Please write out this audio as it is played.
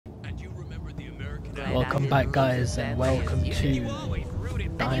Welcome back, guys, and welcome to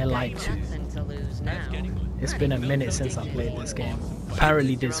Dying Light 2. It's been a minute since I played this game.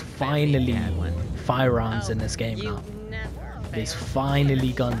 Apparently there's finally firearms in this game now. There's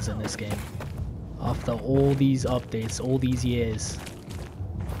finally guns in this game. After all these updates, all these years.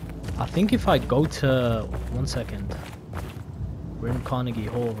 I think if I go to... one second. We're in Carnegie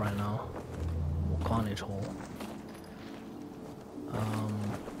Hall right now. Or Carnage Hall.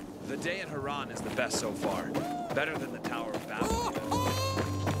 The day in Haran is the best so far. Better than the Tower of Babel.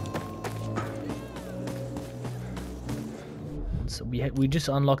 So we just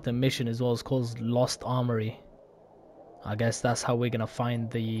unlocked a mission as well. It's called Lost Armory. I guess that's how we're gonna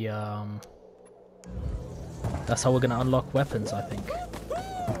find the that's how we're gonna unlock weapons, I think.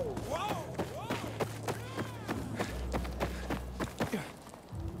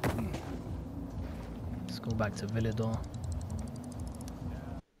 Let's go back to Villador.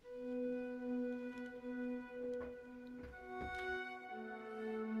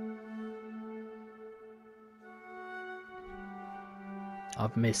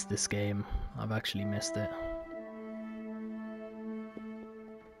 I've missed this game. I've actually missed it.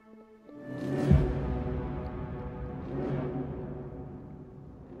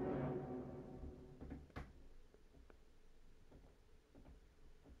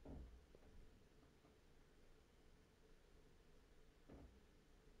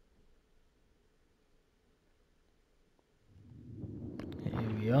 Here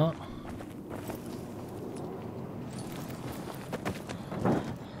we are.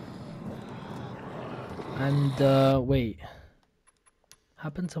 And wait,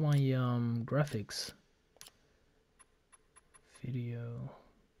 happened to my graphics video?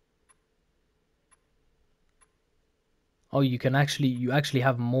 Oh, you actually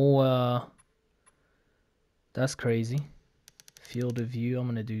have more. That's crazy. Field of view, I'm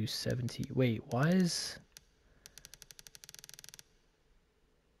gonna do 70. Wait, why is...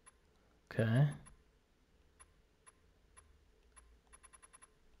 okay.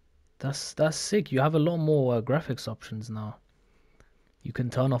 That's sick. You have a lot more graphics options now. You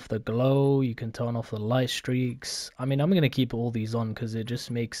can turn off the glow, you can turn off the light streaks. I mean, I'm gonna keep all these on because it just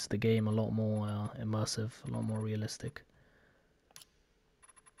makes the game a lot more immersive, a lot more realistic.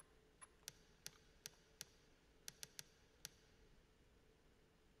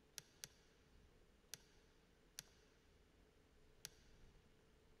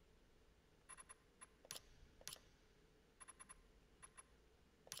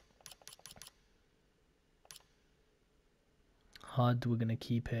 Hard, we're gonna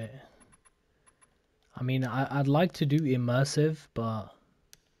keep it. I mean, I'd like to do immersive, but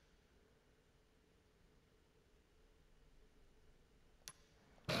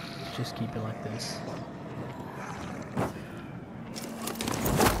just keep it like this.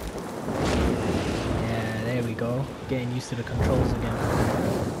 Yeah, there we go. Getting used to the controls again.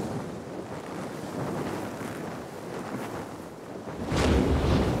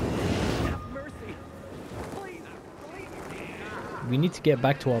 We need to get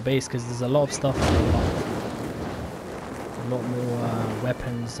back to our base because there's a lot of stuff unlocked. A lot more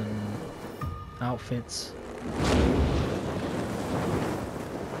weapons and outfits.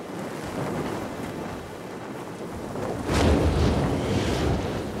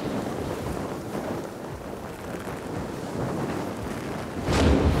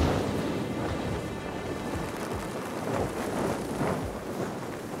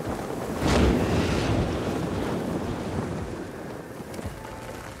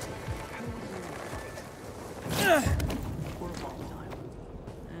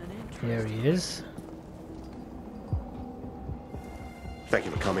 There he is. Thank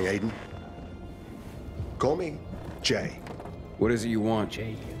you for coming, Aiden. Call me Jay. What is it you want?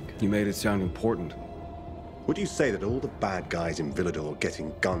 Jay. You made it sound important. Would you say that all the bad guys in Villador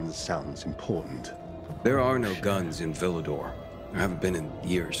getting guns sounds important? There are no guns in Villador. I haven't been in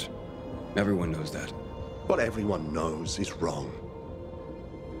years. Everyone knows that. What everyone knows is wrong.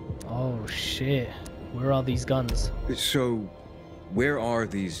 Oh shit. Where are these guns? So, where are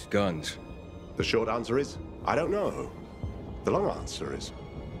these guns? The short answer is, I don't know. The long answer is,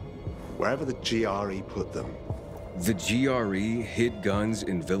 wherever the GRE put them. The GRE hid guns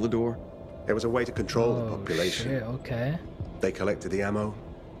in Villador? It was a way to control the population. Shit, okay. They collected the ammo.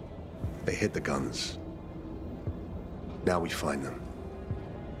 They hid the guns. Now we find them.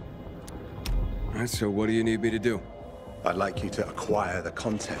 Alright, so what do you need me to do? I'd like you to acquire the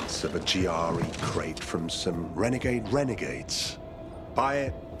contents of a GRE crate from some renegades. Buy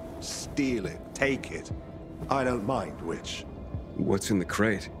it, steal it, take it. I don't mind which. What's in the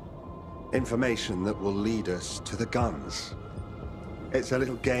crate? Information that will lead us to the guns. It's a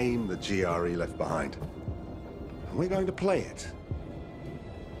little game the GRE left behind. And we're going to play it.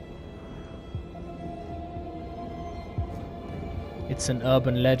 It's an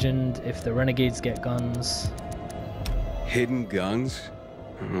urban legend if the renegades get guns. Hidden guns?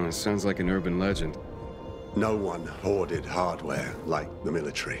 Sounds like an urban legend. No one hoarded hardware like the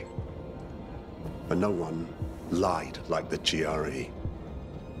military. And no one lied like the GRE.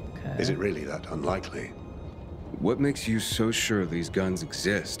 Okay. Is it really that unlikely? What makes you so sure these guns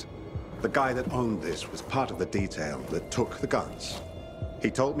exist? The guy that owned this was part of the detail that took the guns.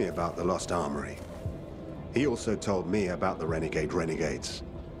 He told me about the lost armory. He also told me about the renegades.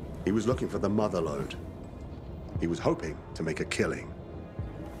 He was looking for the motherlode. He was hoping to make a killing.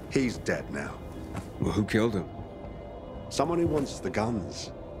 He's dead now. Well, who killed him? Someone who wants the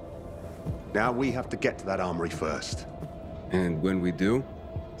guns. Now we have to get to that armory first. And when we do?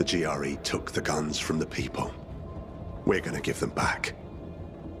 The GRE took the guns from the people. We're gonna give them back.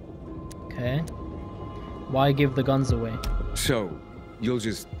 Okay. Why give the guns away? So, you'll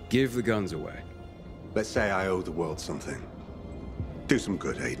just give the guns away? Let's say I owe the world something. Do some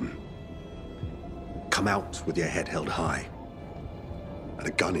good, Aiden. Come out with your head held high. And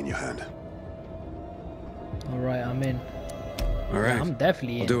a gun in your hand. Alright, I'm in. Alright. I'm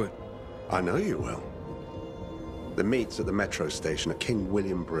definitely in. I'll do it. I know you will. The meet's at the metro station at King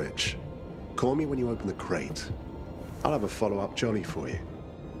William Bridge. Call me when you open the crate. I'll have a follow-up jolly for you.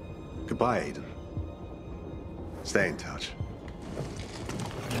 Goodbye, Aiden. Stay in touch.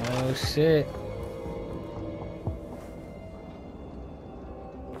 Oh shit.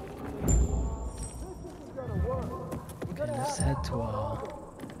 Okay, let's head to our...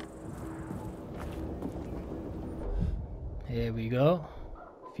 Here we go.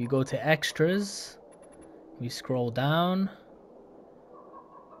 If you go to extras, we scroll down.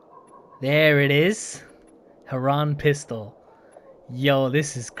 There it is. Haran pistol. Yo,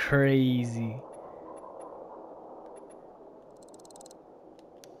 this is crazy.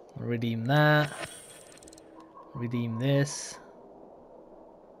 Redeem that. Redeem this.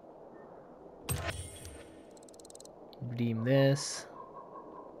 Redeem this.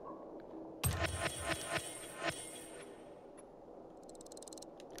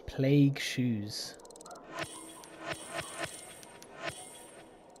 Plague shoes.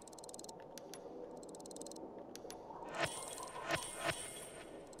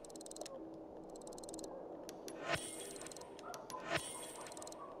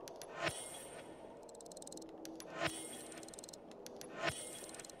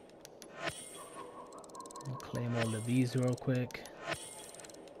 I'll claim all of these real quick.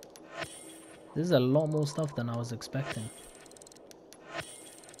 This is a lot more stuff than I was expecting.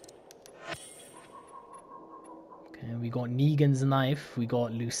 Okay, we got Negan's knife, we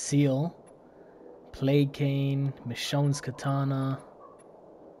got Lucille, Plague Cane, Michonne's katana.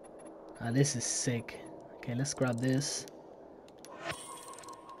 Ah, this is sick. Okay, let's grab this.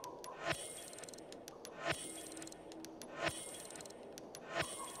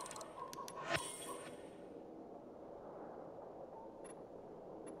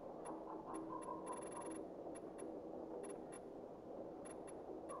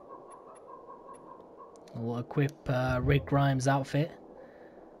 We'll equip Rick Grimes' outfit.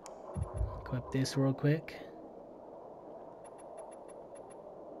 Equip this real quick.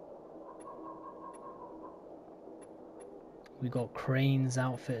 We got Crane's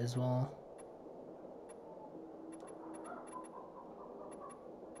outfit as well.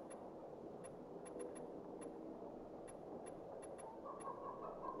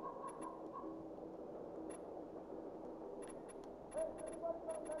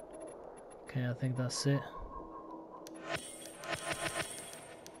 Okay, I think that's it.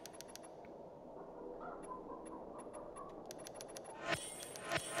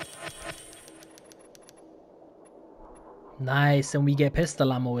 Nice, and we get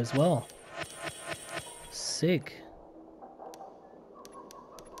pistol ammo as well. Sick.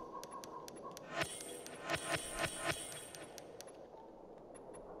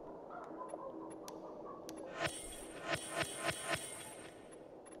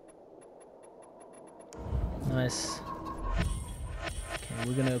 Nice. Okay,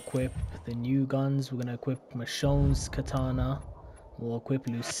 we're gonna equip the new guns. We're gonna equip Michonne's katana. We'll equip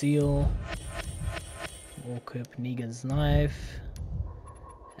Lucille. We'll equip Negan's knife.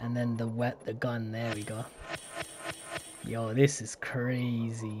 And then the gun. There we go. Yo, this is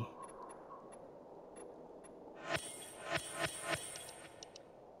crazy.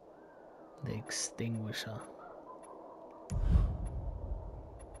 The extinguisher.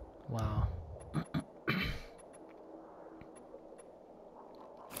 Wow.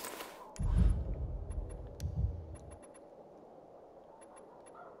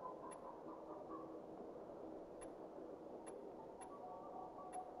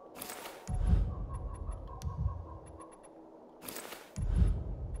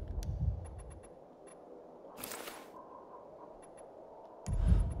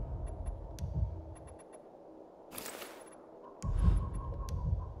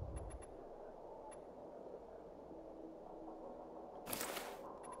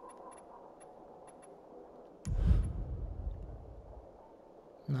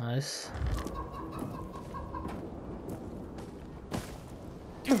 Nice.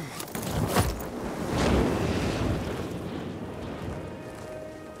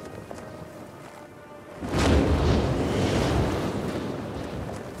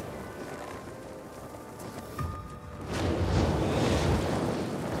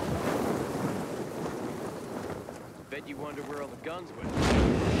 Bet you wonder where all the guns went.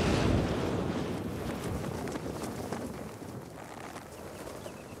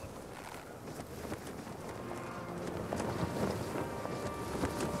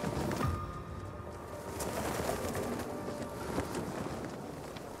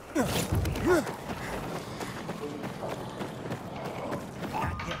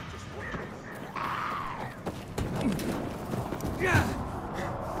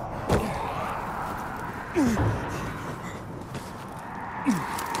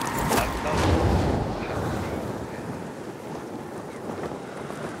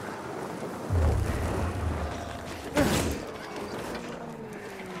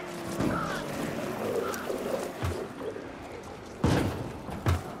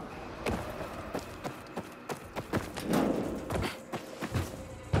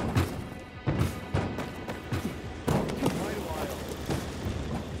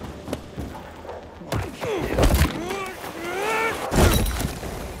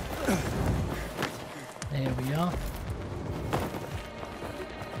 There we are.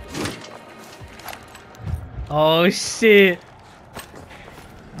 Oh shit.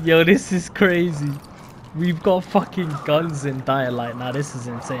 Yo, this is crazy. We've got fucking guns in Dialight now. This is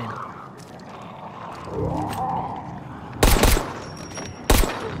insane.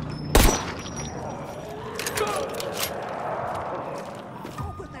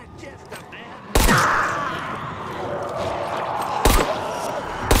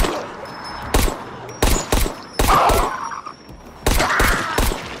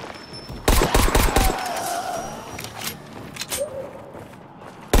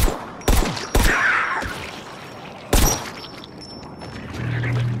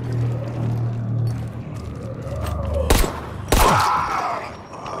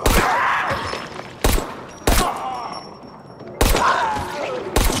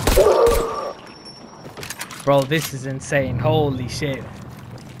 Bro, this is insane. Holy shit.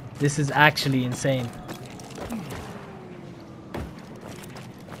 This is actually insane.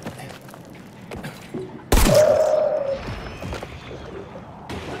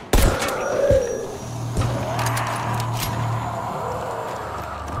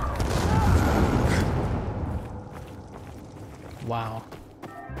 Wow.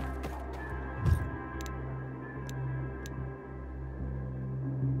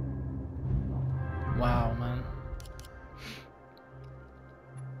 Wow, man.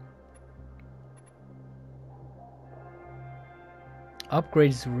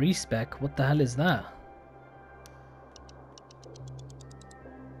 Upgrades respec? What the hell is that?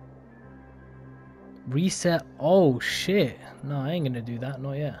 Reset? Oh shit. No, I ain't gonna do that,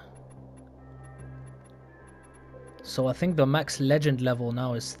 not yet. So I think the max legend level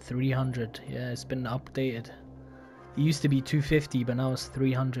now is 300. Yeah, it's been updated. It used to be 250, but now it's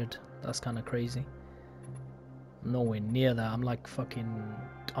 300. That's kind of crazy. I'm nowhere near that. I'm like fucking...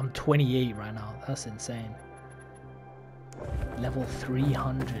 I'm 28 right now. That's insane. Level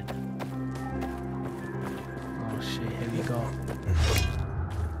 300. Oh shit, here we go.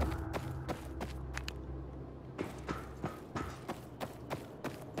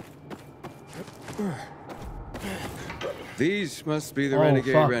 These must be the Oh,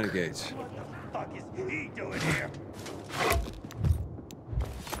 renegade fuck. renegades. What the fuck is he doing here?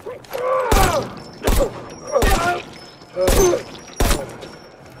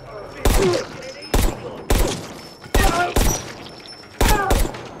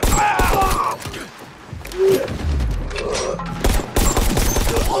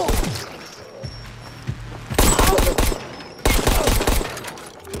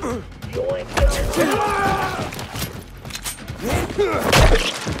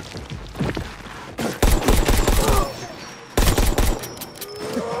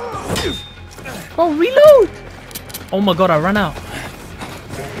 Oh, reload! Oh my god, I ran out.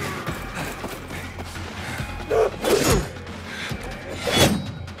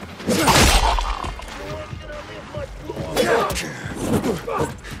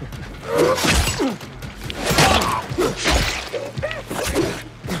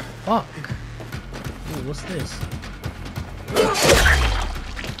 Fuck. Ooh, what's this?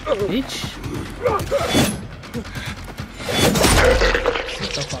 Bitch.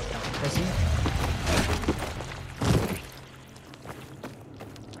 Sit the fuck down, pussy.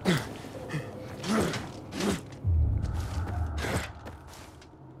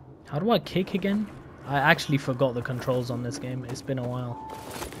 How do I kick again? I actually forgot the controls on this game. It's been a while.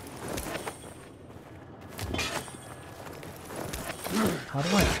 How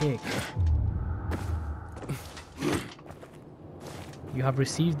do I kick? You have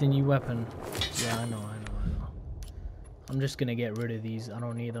received a new weapon. Yeah, I know. I'm just gonna get rid of these. I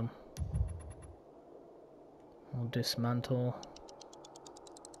don't need them. I'll dismantle.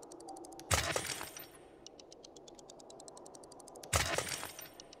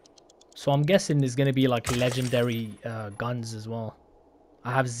 So I'm guessing there's gonna be like legendary guns as well.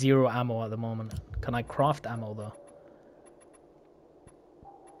 I have 0 ammo at the moment. Can I craft ammo though?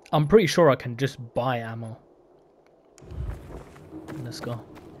 I'm pretty sure I can just buy ammo. Let's go.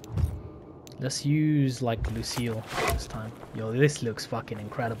 Let's use like Lucille this time. Yo, this looks fucking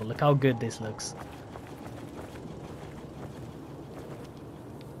incredible. Look how good this looks.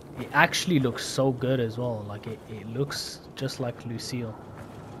 It actually looks so good as well. Like it looks just like Lucille.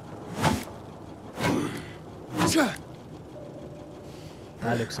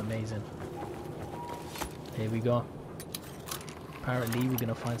 That looks amazing. Here we go. Apparently we're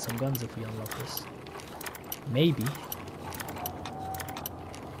gonna find some guns if we unlock this. Maybe.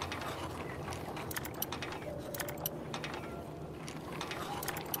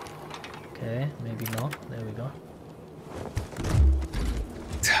 Okay, maybe not. There we go.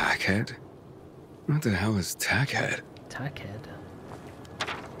 Tackhead? What the hell is Tackhead? Tackhead.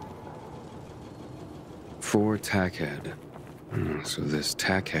 4 Tackhead. So this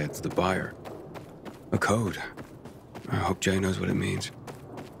Tackhead's the buyer. A code. I hope Jay knows what it means.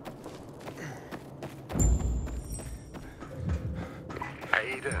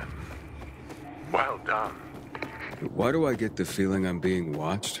 Aiden. Well done. Why do I get the feeling I'm being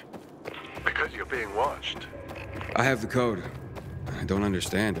watched? Because you're being watched. I have the code. I don't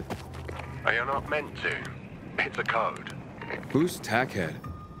understand it. Are you not meant to? It's a code. Who's Tackhead?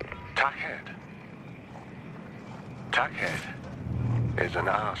 Tackhead. Tackhead is an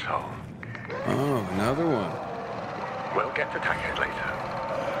asshole. Oh, another one. We'll get to Tackhead later.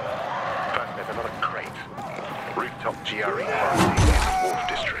 First, there's another crate. Rooftop GRE quarantine in the Wharf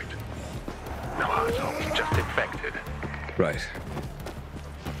District. No assholes, just infected. Right.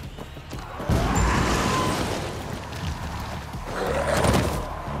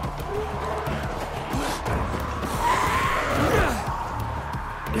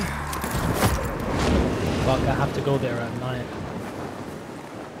 Fuck, I have to go there at night.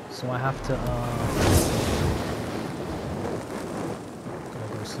 So I have to gotta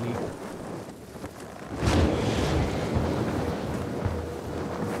go sleep.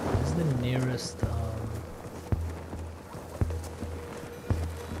 Where's the nearest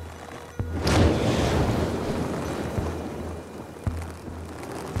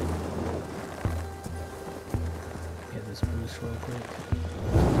get this boost real quick.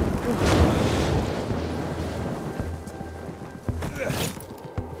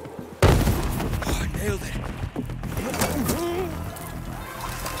 Nailed it.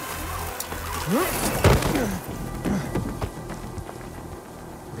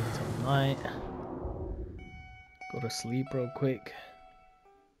 Until night. Go to sleep real quick.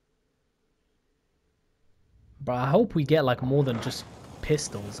 But I hope we get like more than just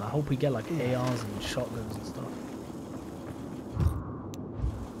pistols. I hope we get like ARs and shotguns and stuff.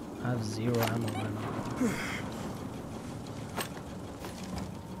 I have 0 ammo right now.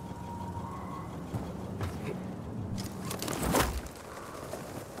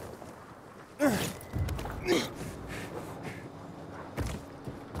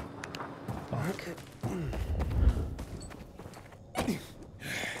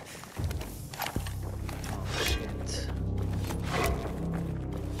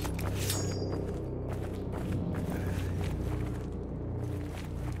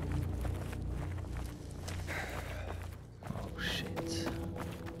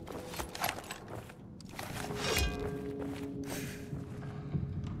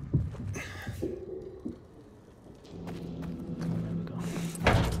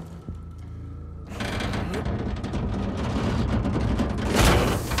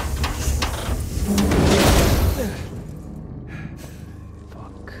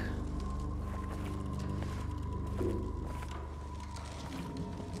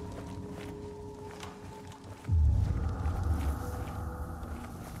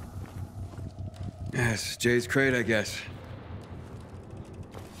 Yes, Jay's crate, I guess.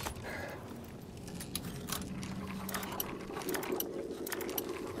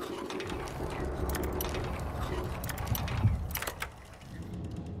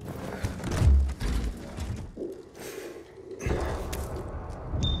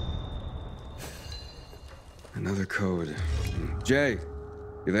 Another code. Jay,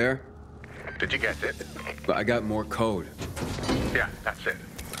 You there? Did you get it? But I got more code. Yeah, that's it.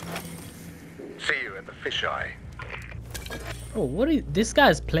 See you at the fisheye. Oh, what are you, this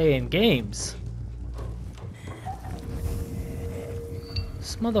guy's playing games.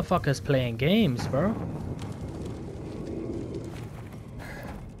 This motherfucker's playing games, bro.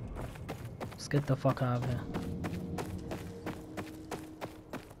 Let's get the fuck out of here.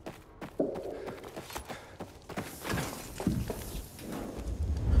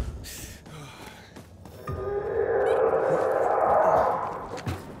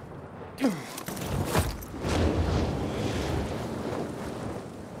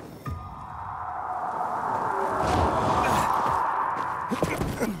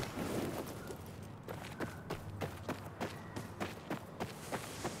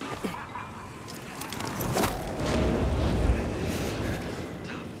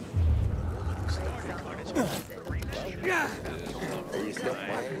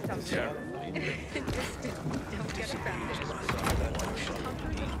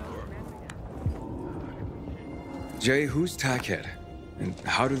 Jay, who's Tackhead? And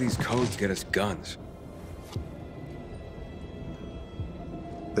how do these codes get us guns?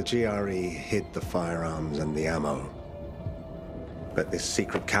 The GRE hid the firearms and the ammo. But this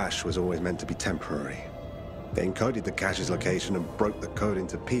secret cache was always meant to be temporary. They encoded the cache's location and broke the code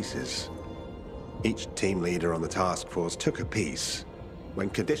into pieces. Each team leader on the task force took a piece.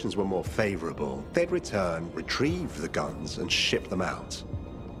 When conditions were more favorable, they'd return, retrieve the guns, and ship them out.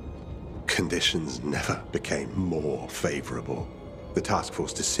 Conditions never became more favorable. The task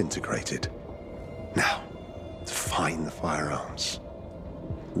force disintegrated. Now, to find the firearms,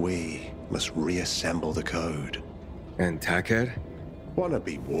 we must reassemble the code. And Tackhead?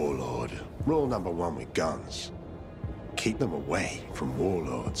 Wannabe warlord. Rule number one with guns. Keep them away from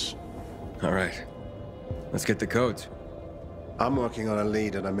warlords. All right. Let's get the codes. I'm working on a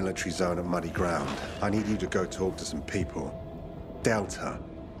lead in a military zone of muddy ground. I need you to go talk to some people. Delta.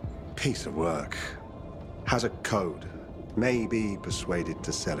 Piece of work. Has a code. Maybe persuaded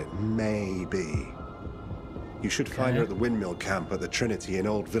to sell it. Maybe. You should find her at the windmill camp at the Trinity in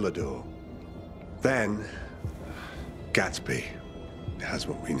Old Villador. Then, Gatsby has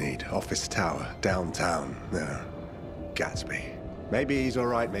what we need. Office tower, downtown. There. Gatsby. Maybe he's all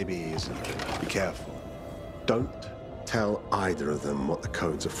right, maybe he isn't. Be careful. Don't tell either of them what the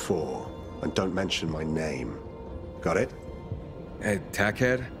codes are for, and don't mention my name. Got it? Hey,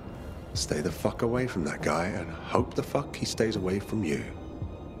 Tackhead? Stay the fuck away from that guy, and hope the fuck he stays away from you.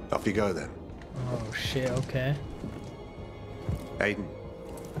 Off you go, then. Oh shit, okay. Aiden.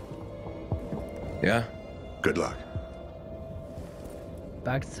 Yeah? Good luck.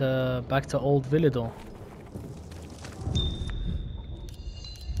 Back to Old Villador.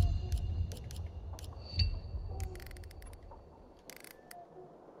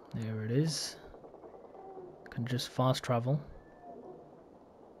 There it is. Can just fast travel.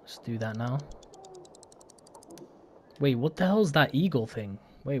 Let's do that now. Wait, what the hell is that eagle thing?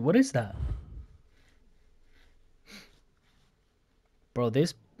 Wait, what is that? Bro,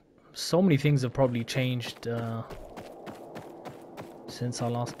 there's so many things have probably changed since I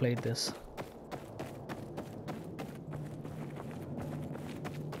last played this.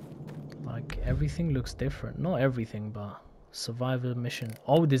 Like, everything looks different. Not everything, but survivor mission.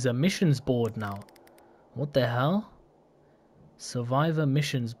 Oh, there's a missions board now. What the hell? Survivor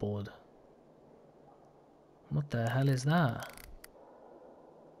missions board. What the hell is that?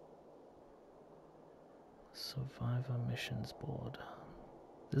 Survivor missions board.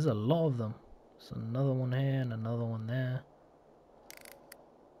 There's a lot of them. There's another one here and another one there.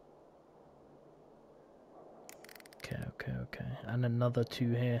 Okay. And another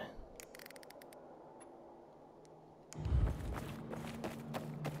two here.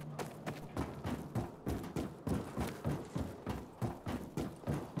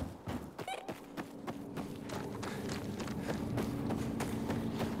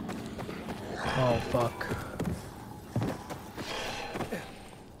 Oh, fuck.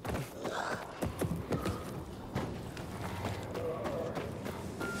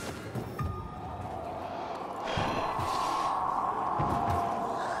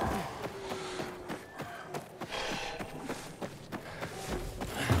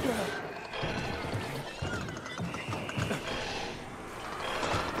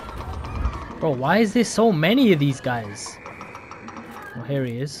 Bro, why is there so many of these guys? Oh, here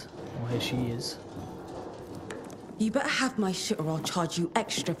he is. Oh, here she is. You better have my shit or I'll charge you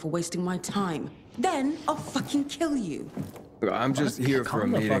extra for wasting my time. Then I'll fucking kill you. I'm just here for a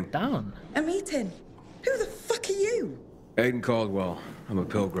Calm the meeting. fuck down. A meeting? Who the fuck are you? Aiden Caldwell. I'm a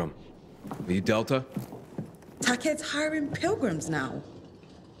pilgrim. Are you Delta? Tackhead's hiring pilgrims now.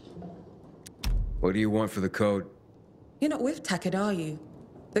 What do you want for the code? You're not with Tackett, are you?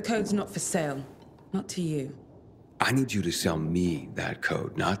 The code's not for sale. Not to you. I need you to sell me that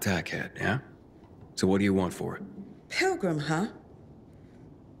code, not Tackhead, yeah? So what do you want for it? Pilgrim, huh?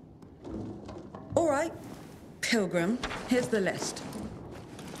 All right. Pilgrim, here's the list.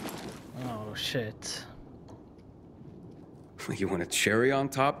 Oh, shit. You want a cherry on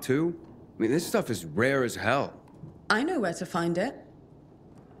top, too? I mean, this stuff is rare as hell. I know where to find it.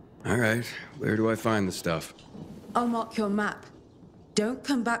 All right, where do I find the stuff? I'll mark your map. Don't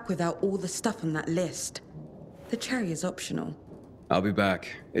come back without all the stuff on that list. The cherry is optional. I'll be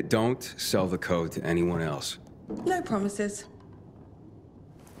back. Don't sell the code to anyone else. No promises.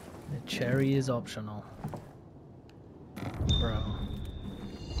 The cherry is optional. Bro.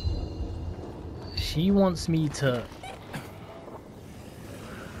 She wants me to...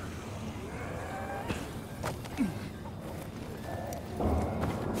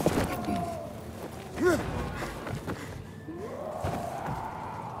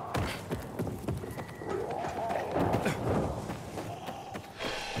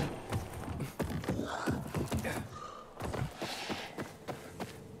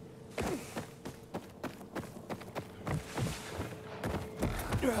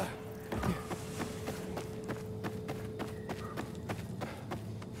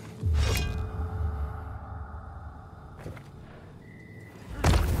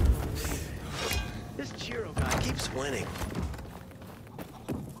 This Chiro guy keeps winning.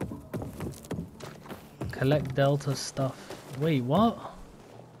 Collect Delta stuff. Wait, what?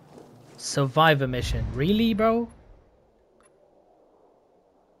 Survivor mission. Really, bro?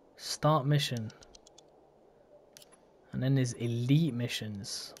 Start mission. And then there's elite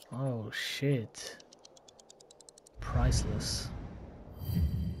missions. Oh, shit. Priceless.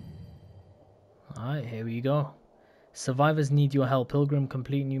 Alright, here we go. Survivors need your help. Pilgrim,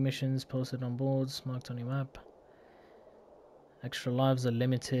 complete new missions posted on boards, marked on your map. Extra lives are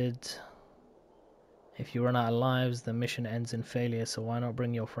limited. If you run out of lives, the mission ends in failure, so why not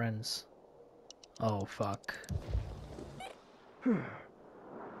bring your friends? Oh, fuck.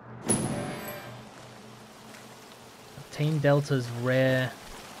 Obtain Delta's rare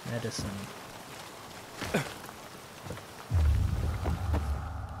medicine.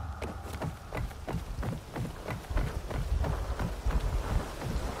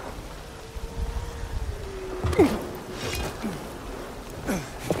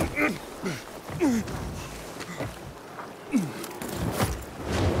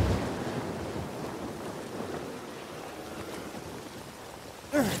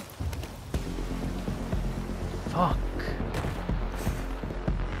 Fuck.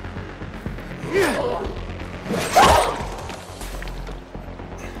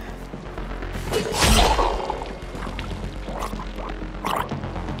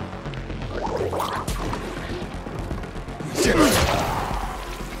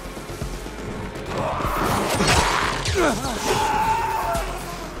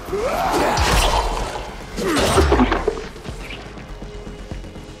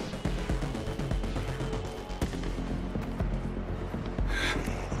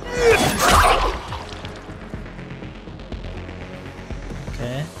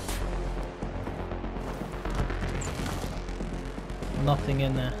 Okay. Nothing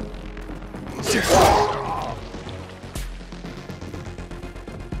in there.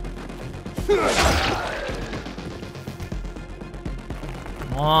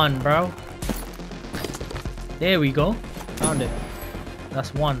 Come on, bro. There we go. Found it.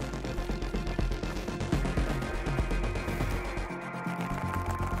 That's one.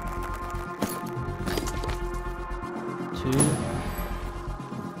 Two.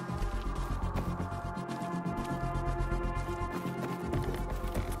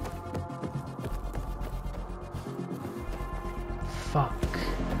 Fuck.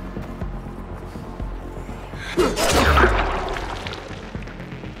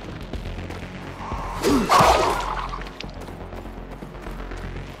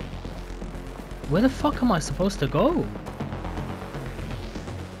 Where the fuck am I supposed to go?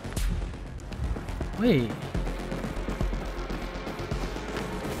 Wait.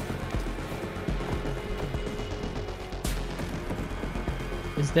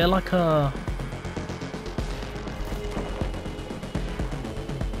 Is there like a...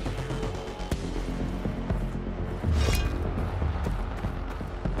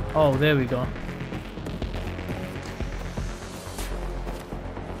 Oh, there we go.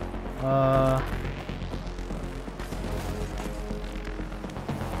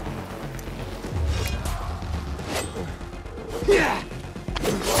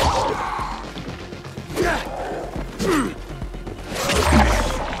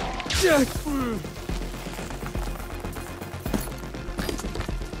 One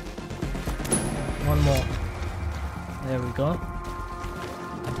more. There we go.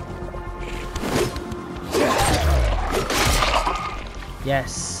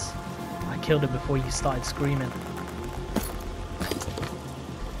 Yes. I killed it before you started screaming.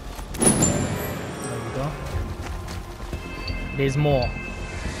 There we go. There's more.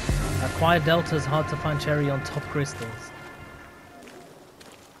 Acquire Delta is hard to find cherry on top crystals.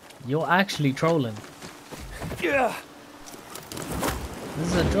 You're actually trolling. Yeah. This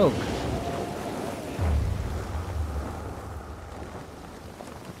is a joke.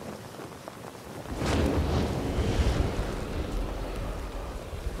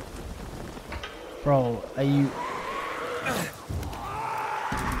 Bro, are you...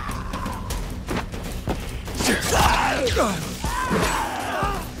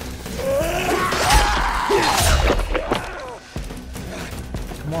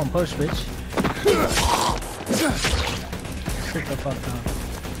 Come on, push, bitch. Sit the fuck down.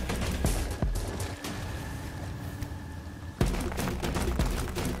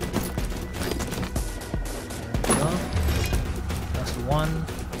 There we go. That's one.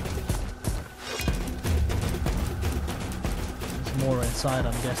 There's more inside,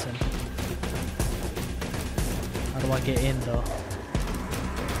 I'm guessing. How do I get in, though?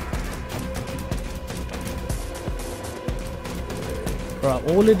 Bro,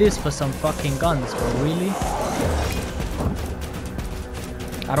 all of this for some fucking guns, bro, really?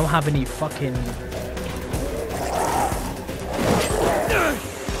 I don't have any fucking...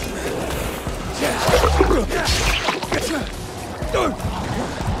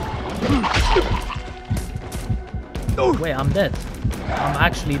 Wait, I'm dead. I'm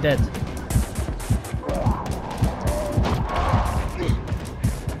actually dead.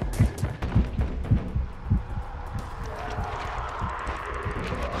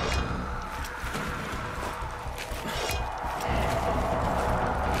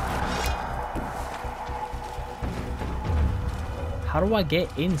 How do I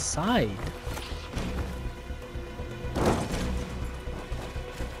get inside?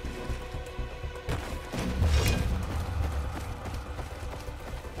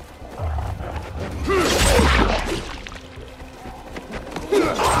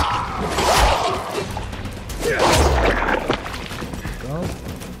 Go.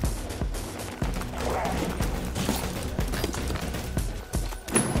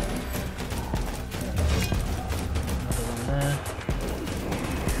 Another one there.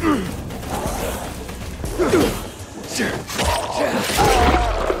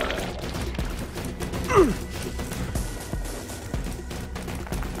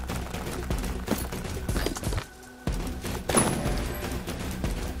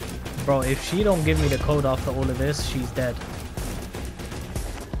 Bro, if she don't give me the code after all of this, she's dead.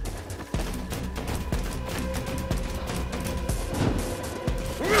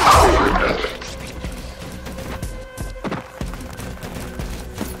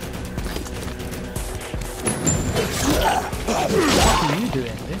 What are you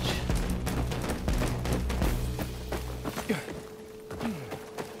doing, bitch?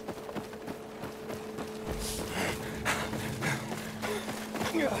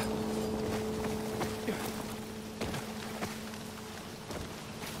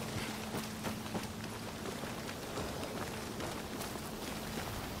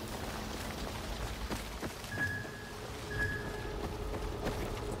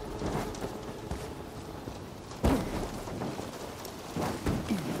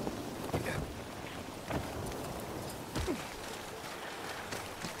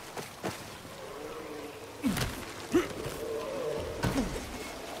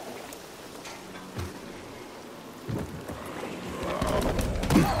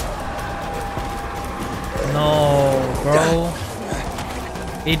 No, bro.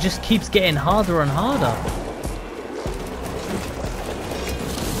 It just keeps getting harder and harder.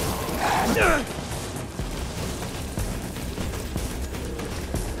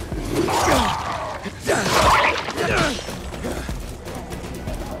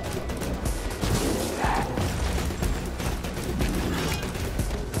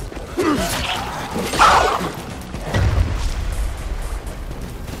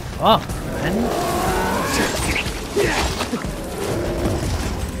 Oh, man.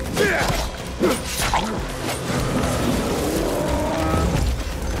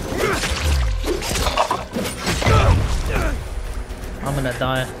 I'm gonna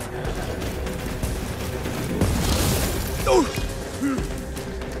die.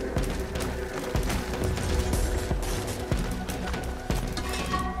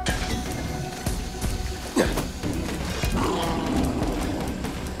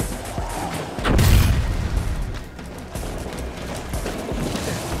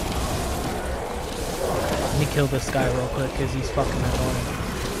 kill this guy real quick because he's fucking annoying.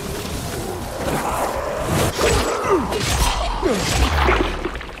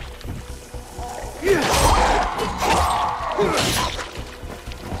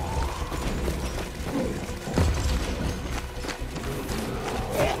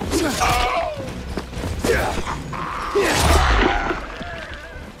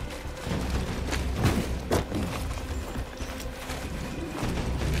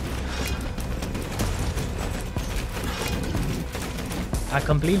 I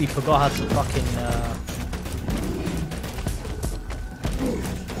completely forgot how to fucking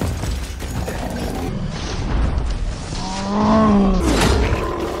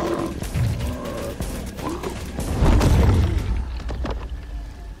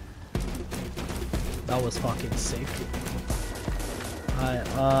that was fucking sick. Alright,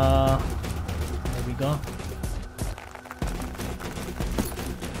 there we go.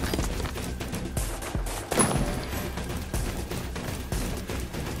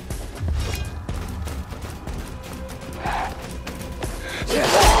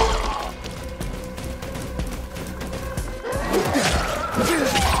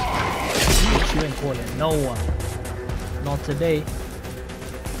 You ain't calling no one. Not today.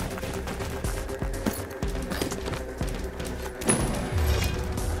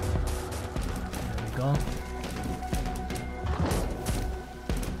 There we go.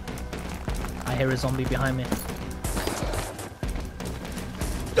 I hear a zombie behind me.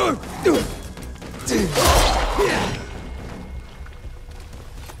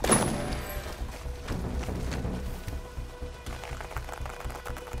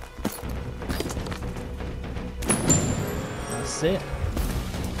 That's it.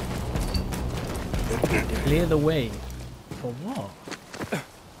 Clear the way. For what?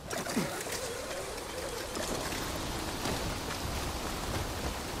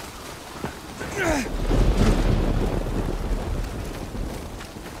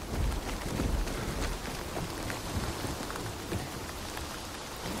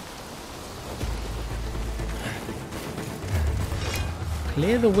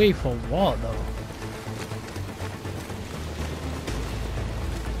 Clear the way for what though?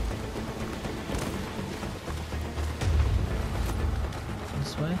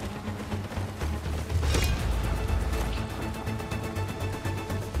 This way?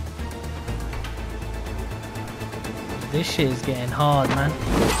 This shit is getting hard, man.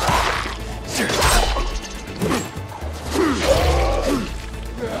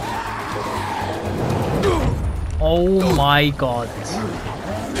 Oh my god.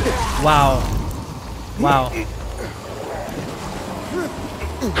 Wow. Wow.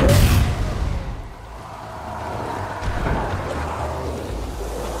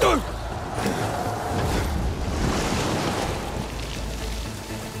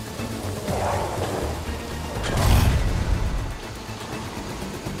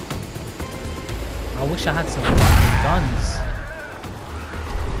 I wish I had some guns.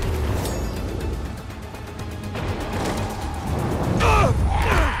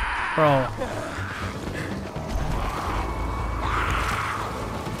 Bro.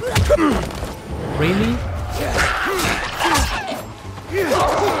 Really?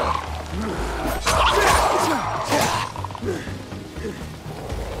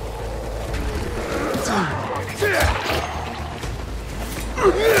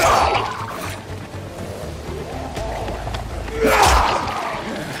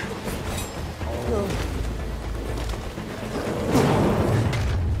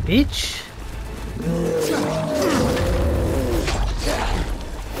 Bitch.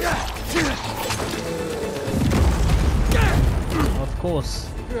 Of course.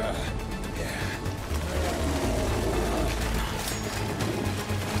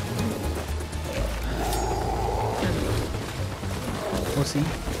 Pussy.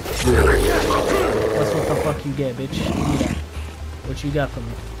 That's what the fuck you get, bitch. Yeah. What you got for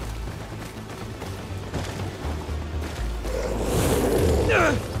me?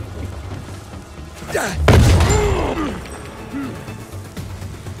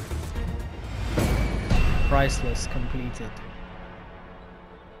 Priceless completed.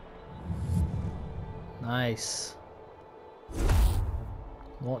 Nice.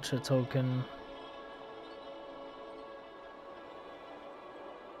 Watcher token.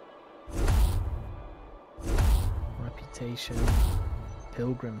 Reputation.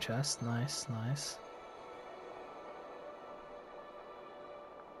 Pilgrim chest. Nice, nice.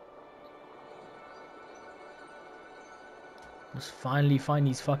 Let's finally find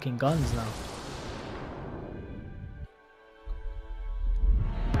these fucking guns now.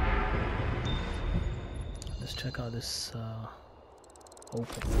 Let's check out this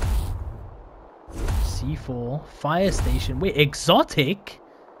open. C4. Fire station. Wait, exotic?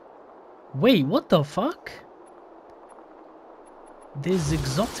 Wait, what the fuck? There's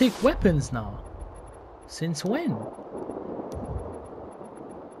exotic weapons now. Since when?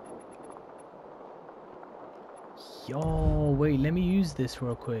 Yo, wait, let me use this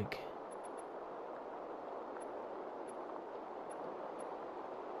real quick.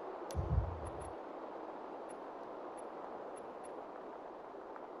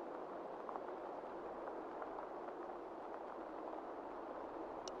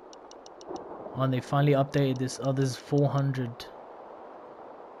 Oh, and they finally updated this. Oh, there's 400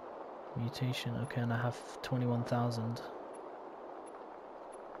 mutation. Okay, and I have 21,000.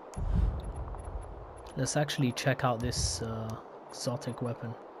 Let's actually check out this exotic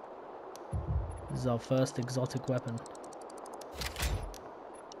weapon. This is our first exotic weapon.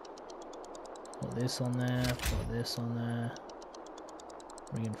 Put this on there, put this on there.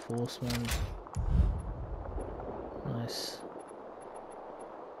 Reinforcement. Nice.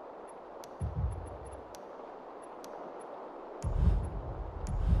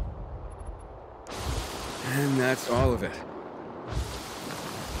 And that's all of it.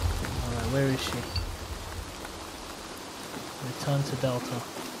 Alright, where is she? Return to Delta.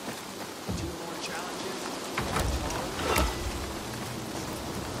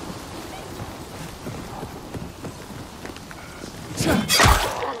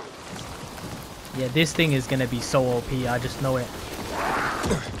 Yeah, this thing is gonna be so OP, I just know it.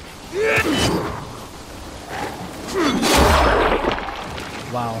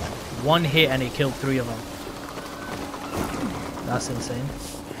 Wow, one hit and it killed 3 of them. That's insane.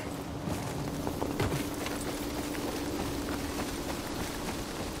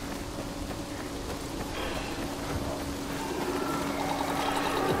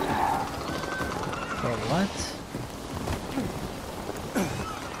 Oh, what?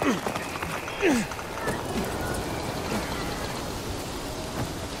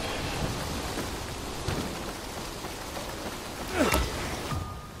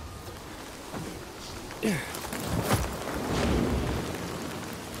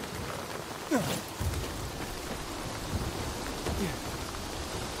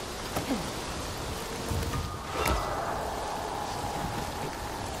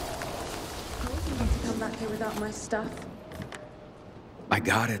 Come back here without my stuff. I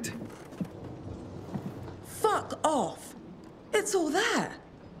got it. Fuck off! It's all there.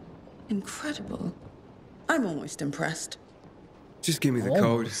 Incredible. I'm almost impressed. Just give me the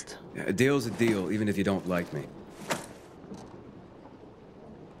Almost. code. A deal's a deal, even if you don't like me.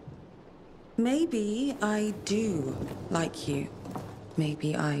 Maybe I do like you.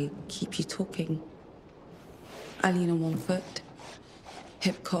 Maybe I keep you talking. I lean on one foot,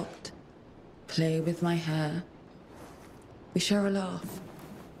 hip cocked, play with my hair. We share a laugh.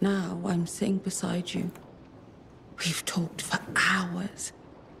 Now I'm sitting beside you. We've talked for hours.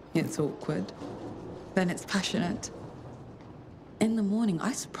 It's awkward. Then it's passionate. In the morning,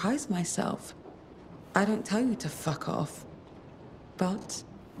 I surprise myself. I don't tell you to fuck off. But,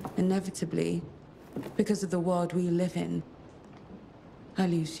 inevitably, because of the world we live in, I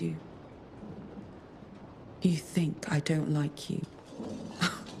lose you. You think I don't like you.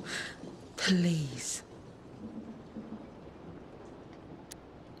 Please.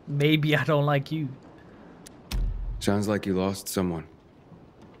 Maybe I don't like you. Sounds like you lost someone.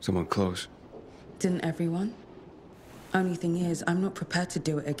 Someone close. Didn't everyone? Only thing is, I'm not prepared to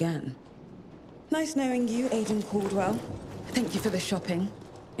do it again. Nice knowing you, Aiden Caldwell. Thank you for the shopping.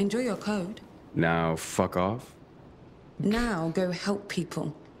 Enjoy your code. Now, fuck off. Now go help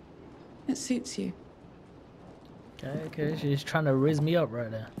people. It suits you. Okay, she's trying to riz me up right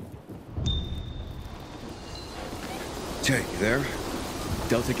there. Jay, you there?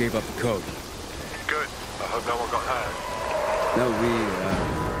 Delta gave up the code. Good. I hope no one got hurt. No,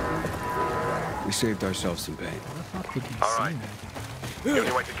 we saved ourselves some pain. What the fuck did you All see right. me? You on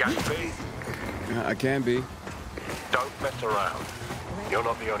your way to Gatsby? I can be. Don't mess around. You're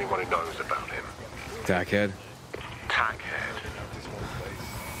not the only one who knows about him. Tackhead. Tackhead.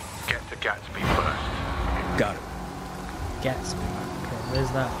 Get to Gatsby first. Got it. Gatsby. Okay,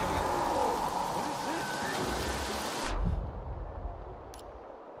 where's that?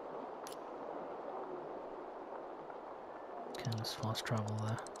 Okay, let's fast travel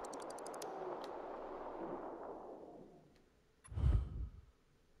there.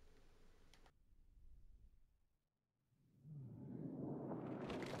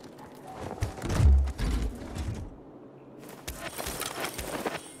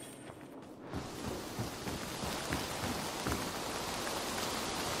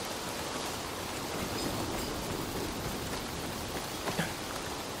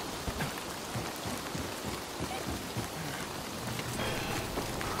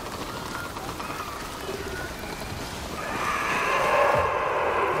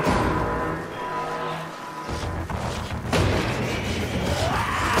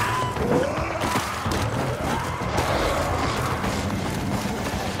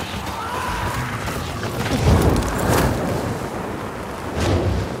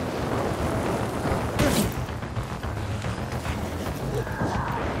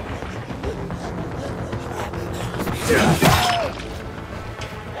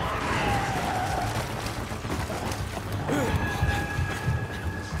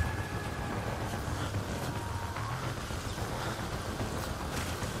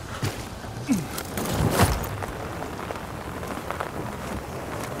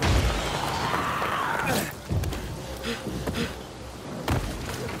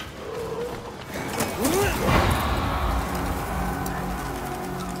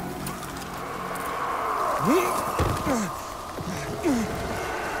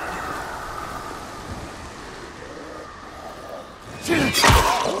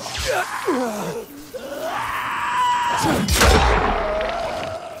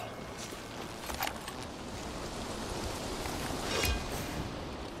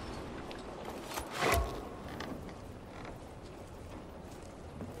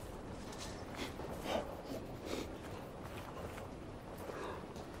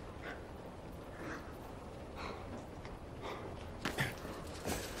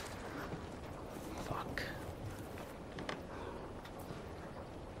 Fuck.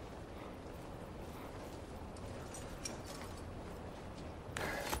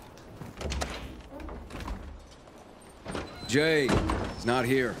 Jay, he's not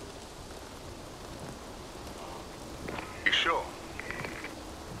here. You sure?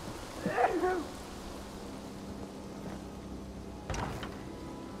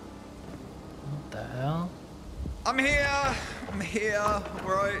 What the hell? I'm here,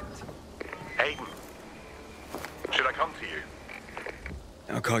 right? Aiden. Should I come to you?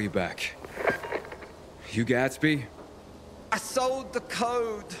 I'll call you back. You Gatsby? I sold the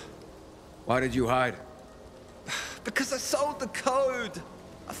code. Why did you hide? Because I sold the code.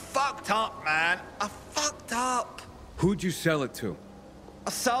 I fucked up, man. I fucked up. Who'd you sell it to?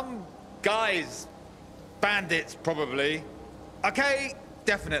 Some guys. Bandits, probably. Okay,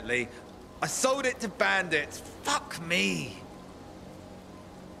 definitely. I sold it to bandits. Fuck me.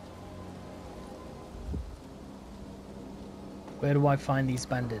 Where do I find these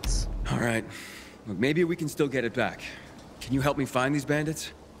bandits? All right. Look, maybe we can still get it back. Can you help me find these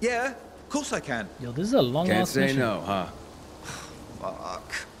bandits? Yeah, of course I can. Yo, this is a long Can't ass say mission. no, huh?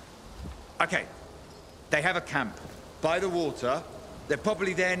 Fuck. Okay. They have a camp by the water. They're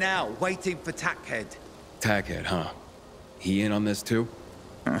probably there now, waiting for Tackhead. Tackhead, huh? He in on this too?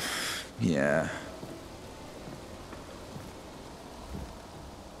 Yeah.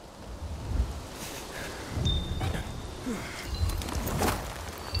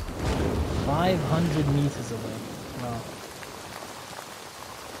 $500 away. Wow.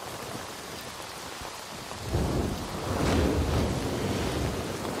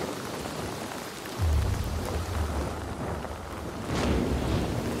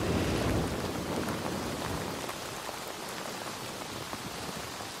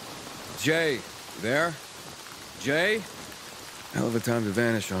 Jay, you there? Jay? Hell of a time to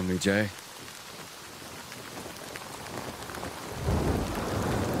vanish on me, Jay.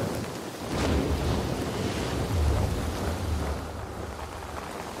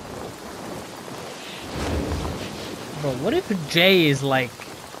 Bro, what if Jay is like...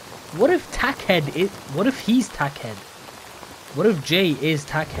 What if Tackhead is... What if he's Tackhead? What if Jay is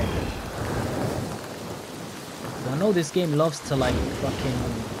Tackhead? I know this game loves to like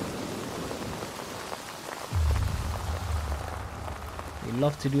fucking... They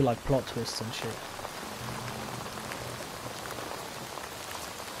love to do like plot twists and shit.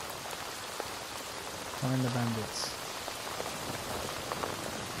 Find the bandits.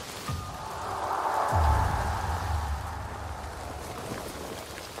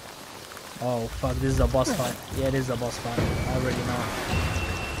 Oh fuck, this is a boss fight. Yeah, it is a boss fight. I already know.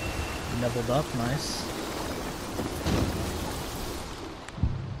 Leveled up, nice.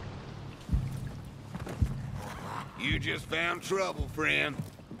 You just found trouble, friend.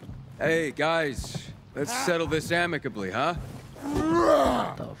 Hey, guys. Let's settle this amicably, huh?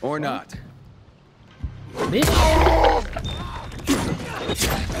 What the Or fuck? not. Bitch!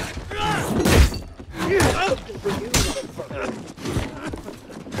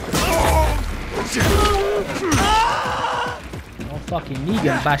 Oh fucking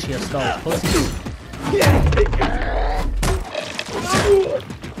Negan bash your skull, pussy.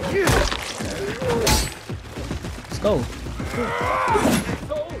 Let's go.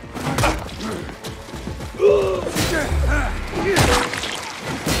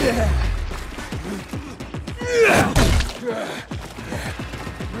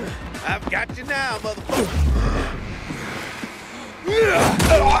 I've got you now, motherfucker.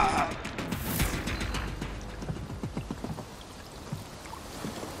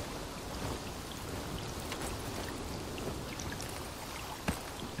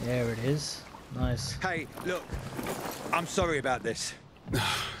 There it is. Nice. Hey, look. I'm sorry about this.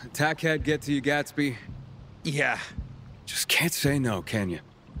 Tackhead get to you, Gatsby? Yeah. Just can't say no, can you?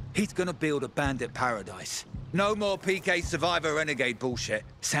 He's gonna build a bandit paradise. No more PK Survivor Renegade bullshit.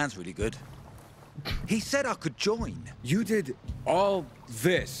 Sounds really good. He said I could join. You did all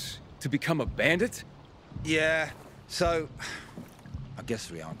this to become a bandit? Yeah, so... I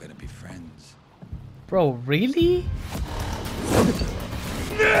guess we aren't gonna be friends. Bro, really?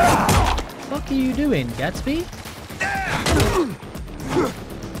 What are you doing, Gatsby?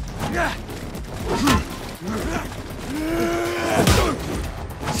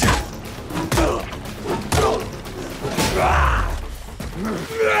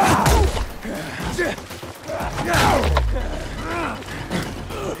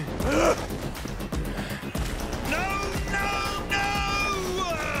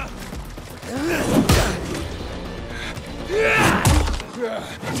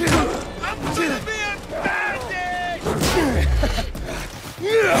 gonna be a bandit!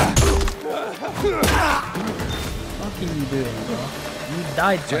 What are you doing, bro? You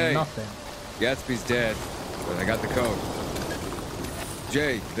died for Jay. nothing. Gatsby's dead, but I got the code.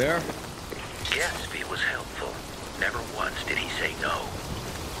 Jay, there? Gatsby was helpful. Never once did he say no.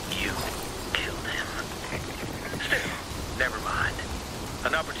 You killed him. Still, never mind.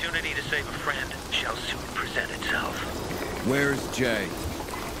 An opportunity to save a friend shall soon present itself. Where's Jay?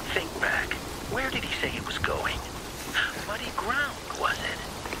 Think back. Where did he say he was going? Muddy ground, was it?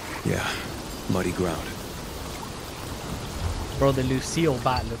 Yeah, muddy ground. Bro, the Lucille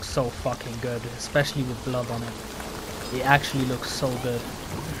bat looks so fucking good, especially with blood on it. It actually looks so good.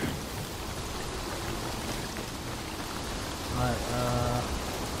 Alright,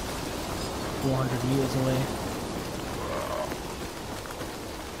 400 years away.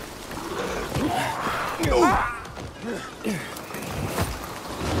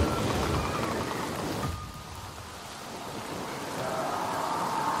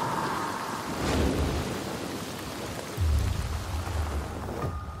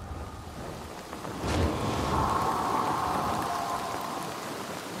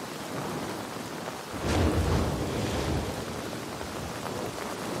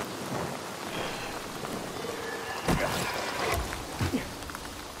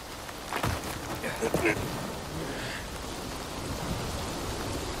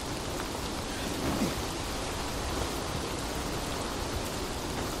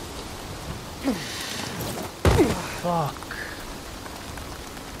 Fuck.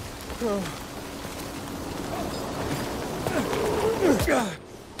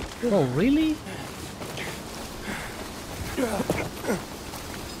 Oh, really?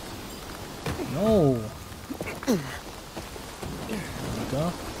 No. There we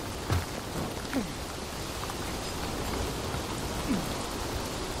go.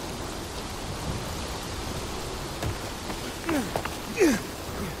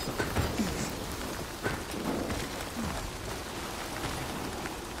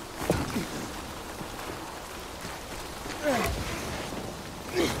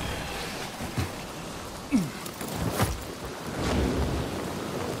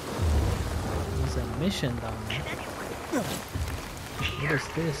 There's a mission down there. What is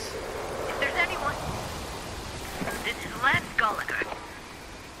this? If there's anyone, this is Lance Gallagher.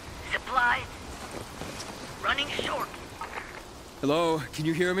 Supplies running short. Hello, can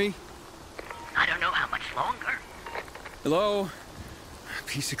you hear me? I don't know how much longer. Hello?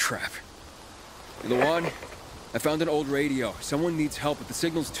 Piece of crap. You the one? I found an old radio. Someone needs help, but the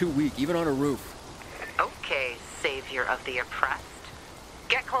signal's too weak, even on a roof. Okay, savior of the oppressed.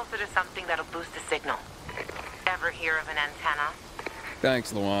 Get closer to something that'll boost the signal. Ever hear of an antenna?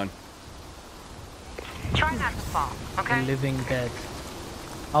 Thanks, Luan. Try not to fall, okay? The living dead.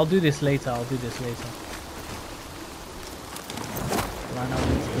 I'll do this later. Right now,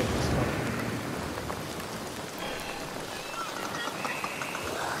 let's get this fucking...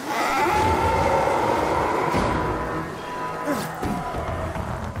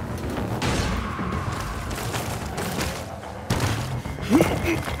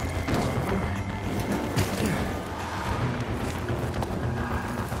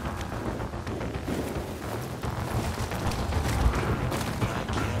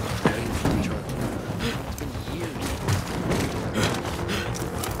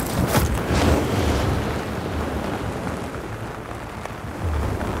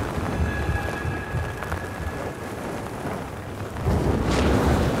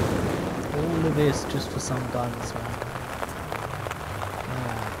 All of this just for some guns, man.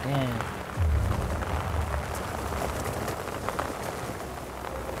 God damn.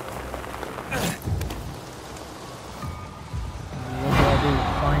 What do I do?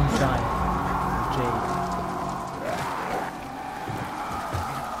 Find Jai. Jade.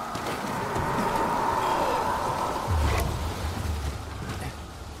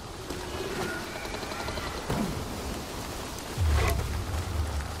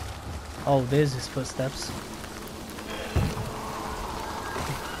 Oh, there's his footsteps.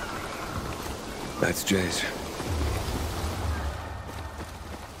 That's Jay's.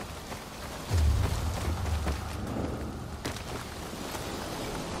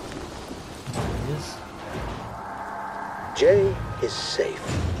 There he is. Jay is safe.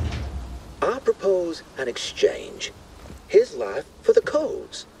 I propose an exchange. His life for the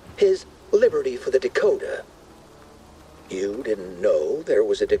codes. His liberty for the decoder. You didn't know there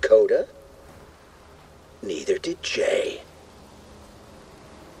was a decoder? Neither did Jay.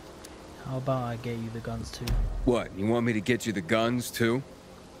 How about I get you the guns too? What, you want me to get you the guns, too?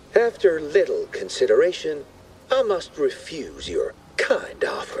 After little consideration, I must refuse your kind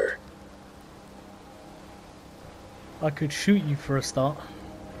offer. I could shoot you for a start.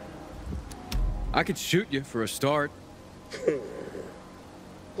 I could shoot you for a start.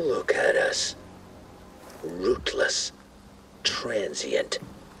 Look at us. Rootless, transient,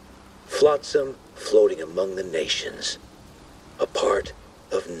 flotsam floating among the nations, a part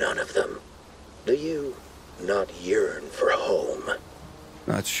of none of them. Do you not yearn for home?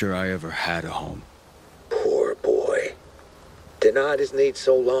 Not sure I ever had a home. Poor boy. Denied his needs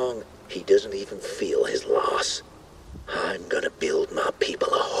so long, he doesn't even feel his loss. I'm gonna build my people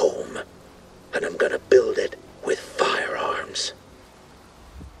a home, and I'm gonna build it with firearms.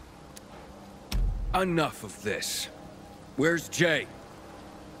 Enough of this. Where's Jay?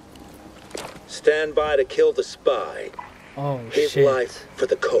 Stand by to kill the spy. Oh, His shit. life for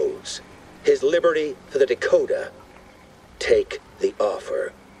the codes. His liberty for the Dakota. Take the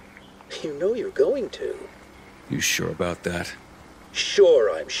offer. You know you're going to. You sure about that?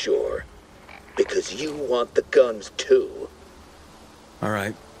 Sure, I'm sure. Because you want the guns too. All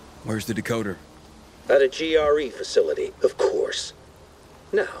right. Where's the decoder? At a GRE facility, of course.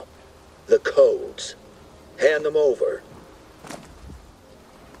 Now, the codes. Hand them over.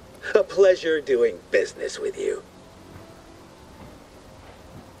 A pleasure doing business with you.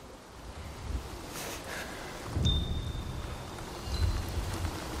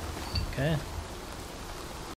 Okay.